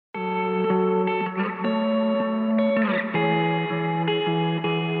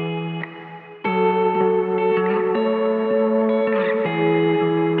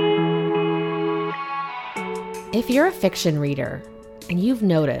If you're a fiction reader and you've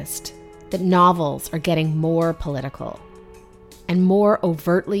noticed that novels are getting more political and more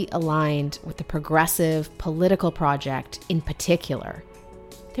overtly aligned with the progressive political project in particular,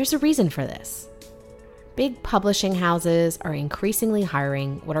 there's a reason for this. Big publishing houses are increasingly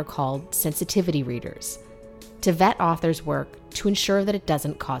hiring what are called sensitivity readers to vet authors' work to ensure that it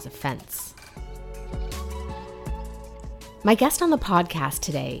doesn't cause offense. My guest on the podcast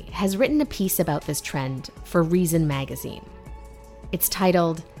today has written a piece about this trend for Reason magazine. It's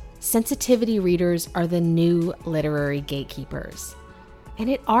titled, "Sensitivity Readers Are the New Literary Gatekeepers." And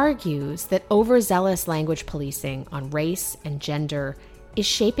it argues that overzealous language policing on race and gender is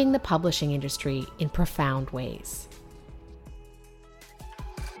shaping the publishing industry in profound ways.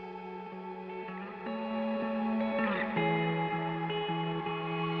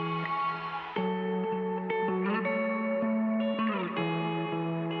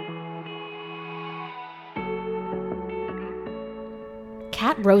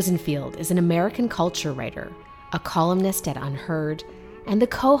 Kat Rosenfield is an American culture writer, a columnist at Unheard, and the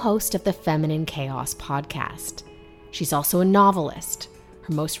co-host of the Feminine Chaos podcast. She's also a novelist.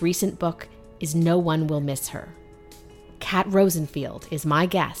 Her most recent book is No One Will Miss Her. Kat Rosenfield is my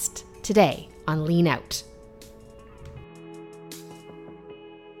guest today on Lean Out.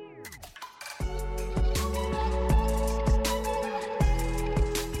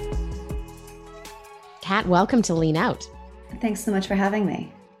 Kat, welcome to Lean Out. Thanks so much for having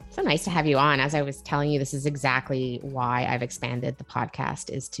me. So nice to have you on. As I was telling you, this is exactly why I've expanded the podcast,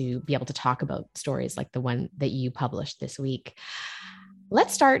 is to be able to talk about stories like the one that you published this week.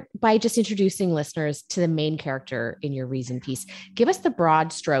 Let's start by just introducing listeners to the main character in your Reason piece. Give us the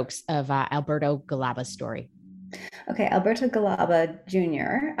broad strokes of Alberto Galaba's story. Okay, Alberto Galaba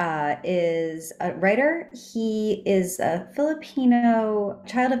Jr. Is a writer. He is a Filipino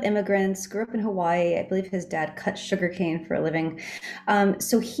child of immigrants, grew up in Hawaii. I believe his dad cut sugarcane for a living.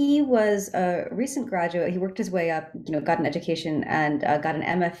 So he was a recent graduate. He worked his way up, got an education and got an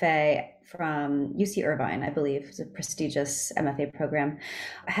MFA from UC Irvine, I believe. It's a prestigious MFA program.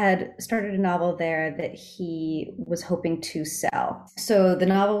 Had started a novel there that he was hoping to sell. So the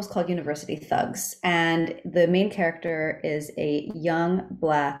novel was called University Thugs, and the main character is a young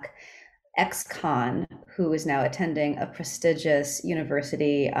Black ex-con who is now attending a prestigious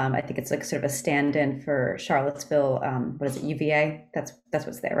university. I think it's like sort of a stand-in for Charlottesville. What is it, UVA? That's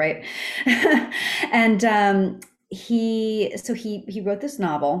what's there, right? And he wrote this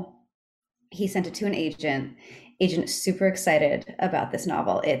novel. He sent it to an agent. Agent is super excited about this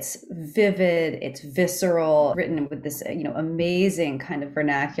novel. It's vivid, it's visceral, written with this, amazing kind of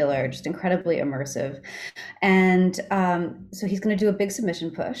vernacular, just incredibly immersive. And so he's going to do a big submission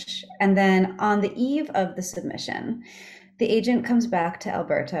push. And then on the eve of the submission, the agent comes back to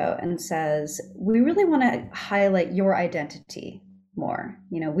Alberto and says, "We really want to highlight your identity more.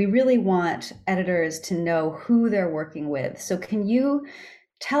 We really want editors to know who they're working with. So can you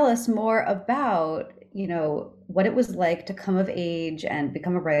tell us more about, what it was like to come of age and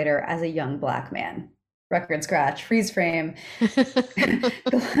become a writer as a young Black man?" Record scratch, freeze frame.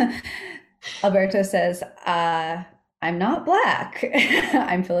 Alberto says, "I'm not Black.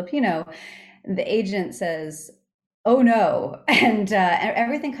 I'm Filipino." The agent says, "Oh no." And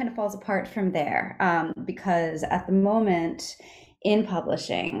everything kind of falls apart from there, because at the moment in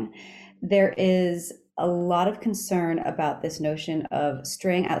publishing, there is a lot of concern about this notion of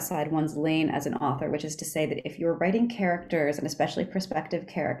straying outside one's lane as an author, which is to say that if you're writing characters, and especially prospective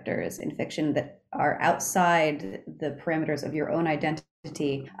characters in fiction that are outside the parameters of your own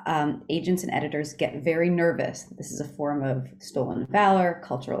identity, agents and editors get very nervous. This is a form of stolen valor,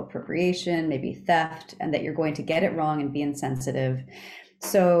 cultural appropriation, maybe theft, and that you're going to get it wrong and be insensitive.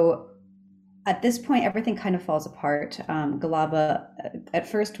 So at this point, everything kind of falls apart. Galaba at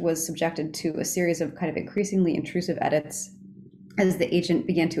first was subjected to a series of kind of increasingly intrusive edits as the agent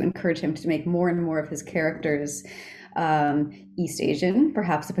began to encourage him to make more and more of his characters East Asian,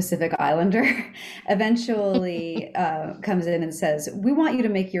 perhaps a Pacific Islander. Eventually comes in and says, "We want you to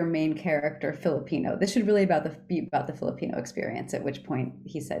make your main character Filipino. This should really be about the Filipino experience," at which point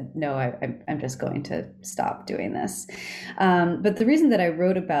he said, "No, I'm just going to stop doing this." But the reason that I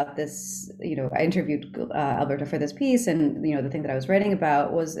wrote about this, I interviewed Alberto for this piece, and the thing that I was writing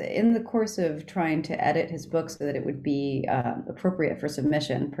about was in the course of trying to edit his book so that it would be appropriate for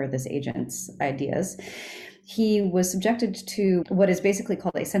submission per this agent's ideas. He was subjected to what is basically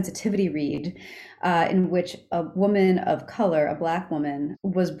called a sensitivity read, in which a woman of color, a Black woman,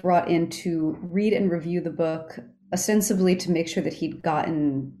 was brought in to read and review the book, ostensibly to make sure that he'd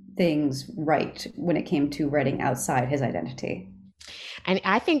gotten things right when it came to writing outside his identity. And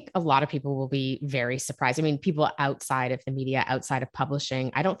I think a lot of people will be very surprised. I mean, people outside of the media, outside of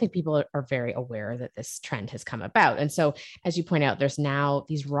publishing, I don't think people are very aware that this trend has come about. And so, as you point out, there's now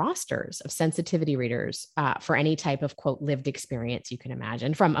these rosters of sensitivity readers for any type of, quote, lived experience you can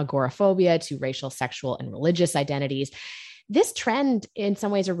imagine, from agoraphobia to racial, sexual, and religious identities. This trend, in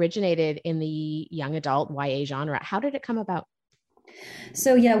some ways, originated in the young adult YA genre. How did it come about?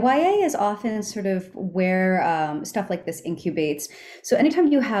 So yeah, YA is often sort of where stuff like this incubates. So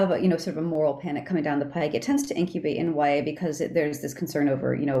anytime you have sort of a moral panic coming down the pike, it tends to incubate in YA because there's this concern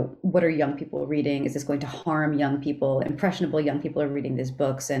over what are young people reading? Is this going to harm young people? Impressionable young people are reading these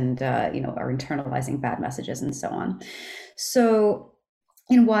books and are internalizing bad messages and so on. So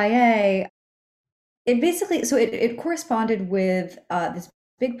in YA, it corresponded with this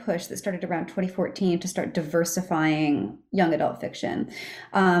big push that started around 2014 to start diversifying young adult fiction.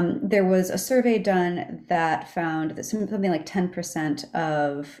 There was a survey done that found that something like 10%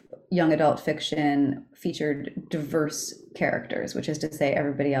 of young adult fiction featured diverse characters, which is to say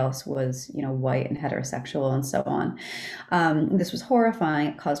everybody else was, white and heterosexual and so on. This was horrifying.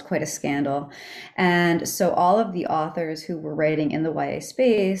 It caused quite a scandal. And so all of the authors who were writing in the YA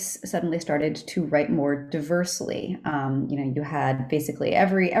space suddenly started to write more diversely. You had basically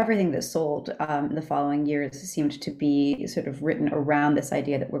everything that sold in the following years seemed to be sort of written around this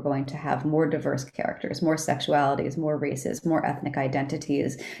idea that we're going to have more diverse characters, more sexualities, more races, more ethnic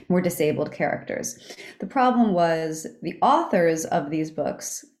identities, more disabled characters. The problem was the authors of these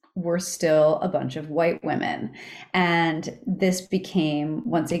books were still a bunch of white women. And this became,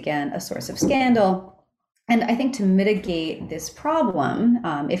 once again, a source of scandal. And I think to mitigate this problem,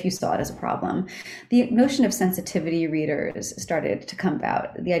 if you saw it as a problem, the notion of sensitivity readers started to come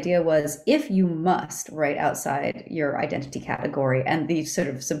about. The idea was, if you must write outside your identity category, and the sort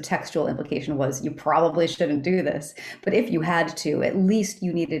of subtextual implication was you probably shouldn't do this, but if you had to, at least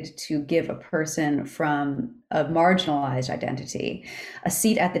you needed to give a person from a marginalized identity a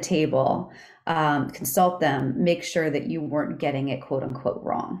seat at the table, consult them, make sure that you weren't getting it quote unquote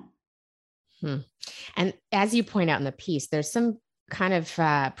wrong. And as you point out in the piece, there's some kind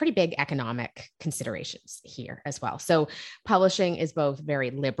of pretty big economic considerations here as well. So publishing is both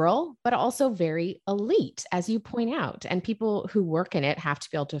very liberal, but also very elite, as you point out. And people who work in it have to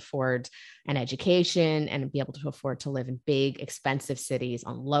be able to afford an education and be able to afford to live in big, expensive cities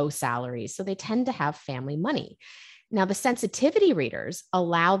on low salaries. So they tend to have family money. Now, the sensitivity readers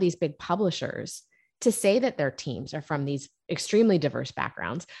allow these big publishers to say that their teams are from these extremely diverse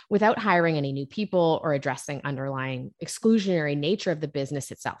backgrounds without hiring any new people or addressing underlying exclusionary nature of the business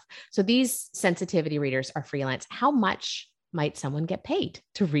itself. So these sensitivity readers are freelance. How much might someone get paid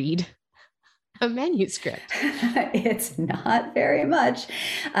to read a manuscript? It's not very much.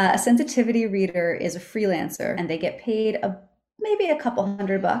 A sensitivity reader is a freelancer and they get paid maybe a couple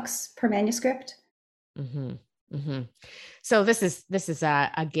 $100 per manuscript. Mm-hmm. Mm-hmm. So this is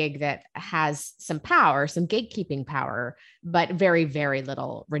a gig that has some power, some gatekeeping power, but very, very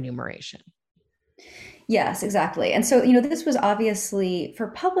little remuneration. Yes, exactly. And so, this was obviously for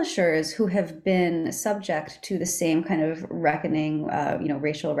publishers who have been subject to the same kind of reckoning,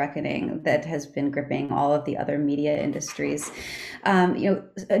 racial reckoning that has been gripping all of the other media industries.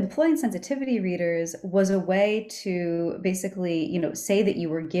 Employing sensitivity readers was a way to basically, say that you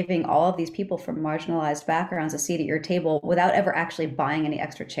were giving all of these people from marginalized backgrounds a seat at your table without ever actually buying any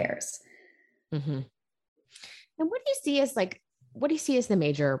extra chairs. Mm-hmm. And what do you see as the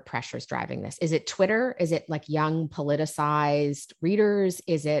major pressures driving this? Is it Twitter? Is it like young politicized readers?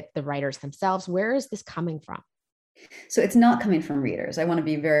 Is it the writers themselves? Where is this coming from? So it's not coming from readers. I want to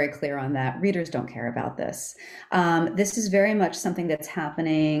be very clear on that. Readers don't care about this. This is very much something that's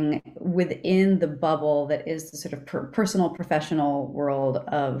happening within the bubble that is the sort of personal, professional world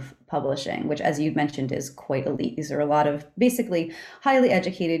of publishing, which, as you mentioned, is quite elite. These are a lot of basically highly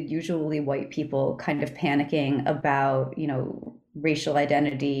educated, usually white people kind of panicking about, racial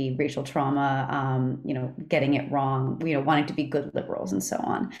identity, racial trauma, getting it wrong, wanting to be good liberals and so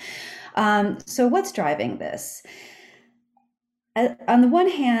on. So what's driving this? On the one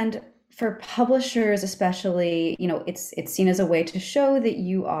hand, for publishers especially, it's seen as a way to show that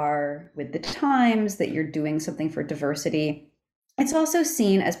you are with the times, that you're doing something for diversity. It's also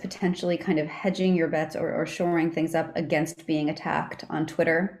seen as potentially kind of hedging your bets or shoring things up against being attacked on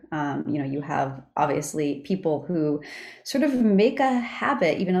Twitter. You have obviously people who sort of make a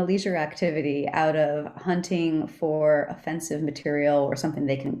habit, even a leisure activity, out of hunting for offensive material or something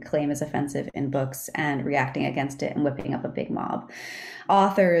they can claim as offensive in books and reacting against it and whipping up a big mob.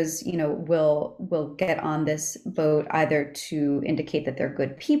 Authors, will get on this boat either to indicate that they're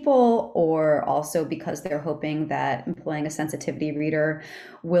good people or also because they're hoping that employing a sensitivity sensitivity reader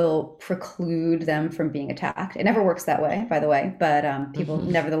will preclude them from being attacked. It never works that way, by the way, but people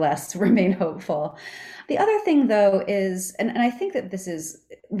Hmm. nevertheless remain hopeful. The other thing, though, is, and I think that this is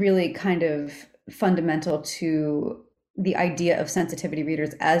really kind of fundamental to the idea of sensitivity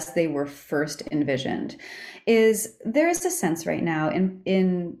readers as they were first envisioned, is there is a sense right now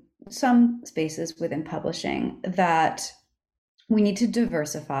in some spaces within publishing that we need to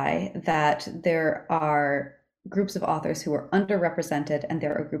diversify, that there are groups of authors who are underrepresented and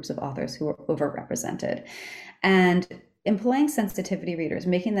there are groups of authors who are overrepresented. And employing sensitivity readers,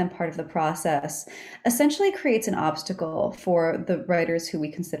 making them part of the process, essentially creates an obstacle for the writers who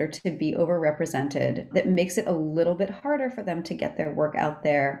we consider to be overrepresented that makes it a little bit harder for them to get their work out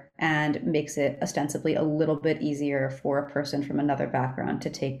there and makes it ostensibly a little bit easier for a person from another background to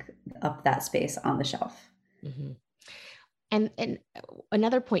take up that space on the shelf. Hmm. And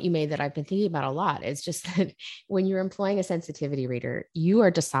another point you made that I've been thinking about a lot is just that when you're employing a sensitivity reader, you are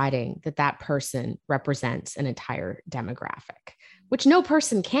deciding that that person represents an entire demographic, which no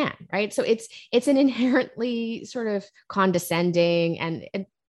person can, right? So it's an inherently sort of condescending and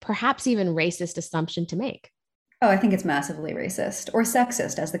perhaps even racist assumption to make. Oh, I think it's massively racist or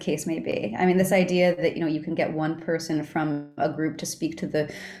sexist, as the case may be. I mean, this idea that, you can get one person from a group to speak to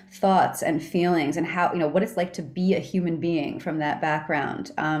the thoughts and feelings and how, what it's like to be a human being from that background.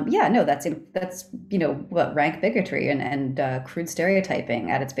 Yeah, no, that's what rank bigotry and crude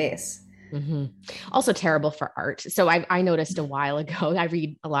stereotyping at its base. Hmm. Also terrible for art. So I noticed a while ago, I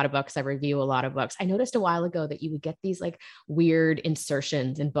read a lot of books, I review a lot of books. I noticed a while ago that you would get these like weird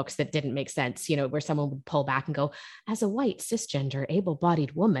insertions in books that didn't make sense, where someone would pull back and go, as a white, cisgender,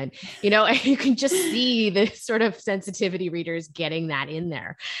 able-bodied woman, and you can just see the sort of sensitivity readers getting that in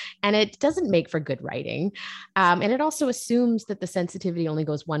there. And it doesn't make for good writing. And it also assumes that the sensitivity only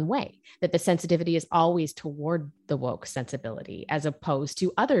goes one way, that the sensitivity is always toward the woke sensibility as opposed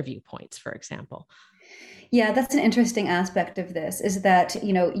to other viewpoints, for example. Yeah, that's an interesting aspect of this is that,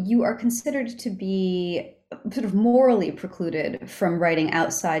 you are considered to be sort of morally precluded from writing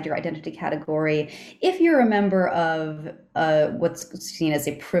outside your identity category if you're a member of what's seen as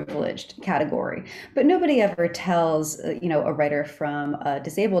a privileged category. But nobody ever tells, a writer from a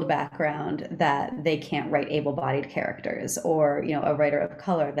disabled background that they can't write able-bodied characters or, a writer of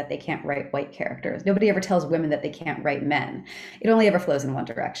color that they can't write white characters. Nobody ever tells women that they can't write men. It only ever flows in one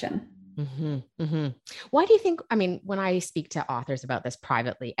direction. Mm-hmm, mm-hmm. Why do you think? I mean, when I speak to authors about this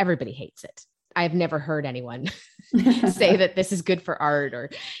privately, everybody hates it. I've never heard anyone say that this is good for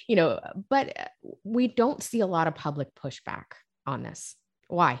art but we don't see a lot of public pushback on this.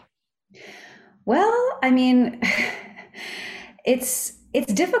 Why? Well, I mean,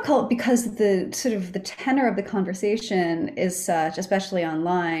 it's difficult because the sort of the tenor of the conversation is such, especially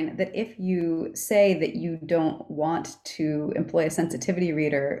online, that if you say that you don't want to employ a sensitivity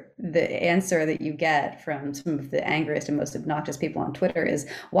reader, the answer that you get from some of the angriest and most obnoxious people on Twitter is,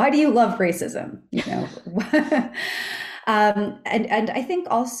 "Why do you love racism?" And I think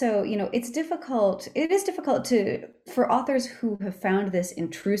also, it's difficult. It is difficult for authors who have found this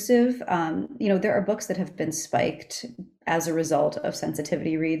intrusive. There are books that have been spiked as a result of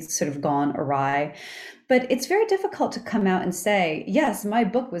sensitivity reads sort of gone awry. But it's very difficult to come out and say, yes, my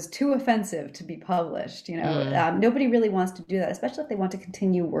book was too offensive to be published. Nobody really wants to do that, especially if they want to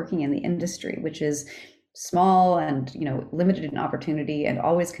continue working in the industry, which is small and limited in opportunity and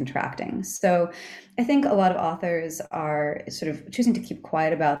always contracting. So I think a lot of authors are sort of choosing to keep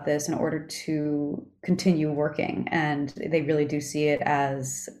quiet about this in order to continue working, and they really do see it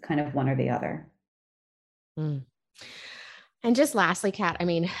as kind of one or the other. Mm. And just lastly, Kat, I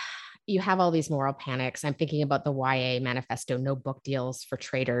mean, you have all these moral panics. I'm thinking about the YA manifesto, No Book Deals for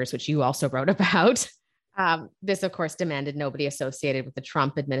Traders, which you also wrote about. This, of course, demanded nobody associated with the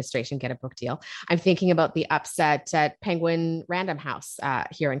Trump administration get a book deal. I'm thinking about the upset at Penguin Random House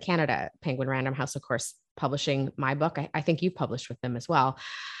here in Canada. Penguin Random House, of course, publishing my book. I think you published with them as well,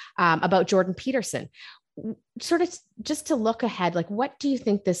 about Jordan Peterson. Sort of just to look ahead, like what do you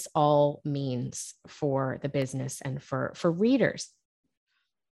think this all means for the business and for readers?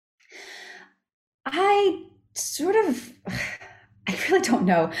 I sort of, I really don't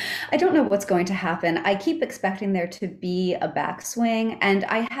know. I don't know what's going to happen. I keep expecting there to be a backswing. And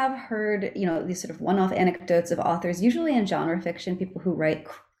I have heard, these sort of one off anecdotes of authors, usually in genre fiction, people who write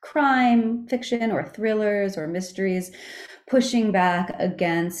crime fiction or thrillers or mysteries, pushing back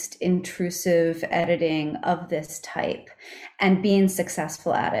against intrusive editing of this type and being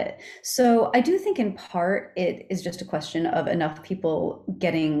successful at it. So I do think in part it is just a question of enough people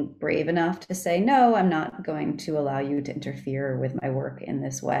getting brave enough to say, no, I'm not going to allow you to interfere with my work in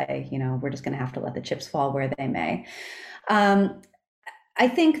this way. We're just going to have to let the chips fall where they may. I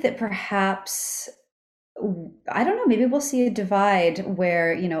think that perhaps, I don't know, maybe we'll see a divide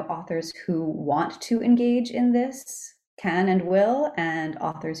where, authors who want to engage in this can and will, and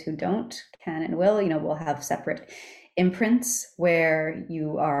authors who don't can and will. We'll have separate imprints where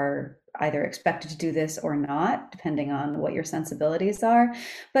you are either expected to do this or not, depending on what your sensibilities are.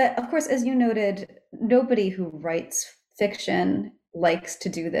 But of course, as you noted, nobody who writes fiction likes to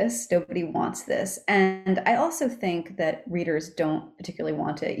do this. Nobody wants this. And I also think that readers don't particularly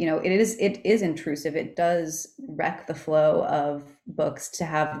want it. It is intrusive. It does wreck the flow of books to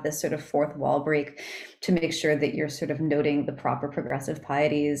have this sort of fourth wall break to make sure that you're sort of noting the proper progressive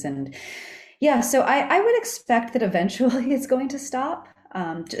pieties. And yeah, so I would expect that eventually it's going to stop,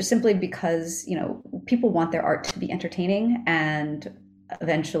 simply because, people want their art to be entertaining, and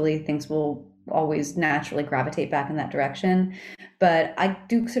eventually things will always naturally gravitate back in that direction. But I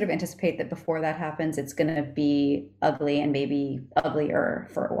do sort of anticipate that before that happens, it's going to be ugly and maybe uglier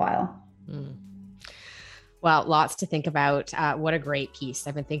for a while. Well, lots to think about. What a great piece.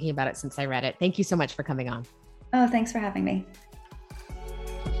 I've been thinking about it since I read it. Thank you so much for coming on. Oh, thanks for having me.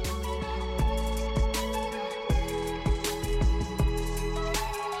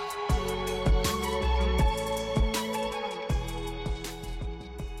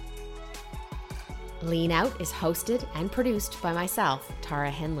 Lean Out is hosted and produced by myself,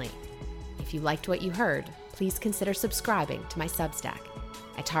 Tara Henley. If you liked what you heard, please consider subscribing to my Substack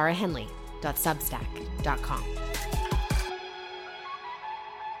at tarahenley.substack.com.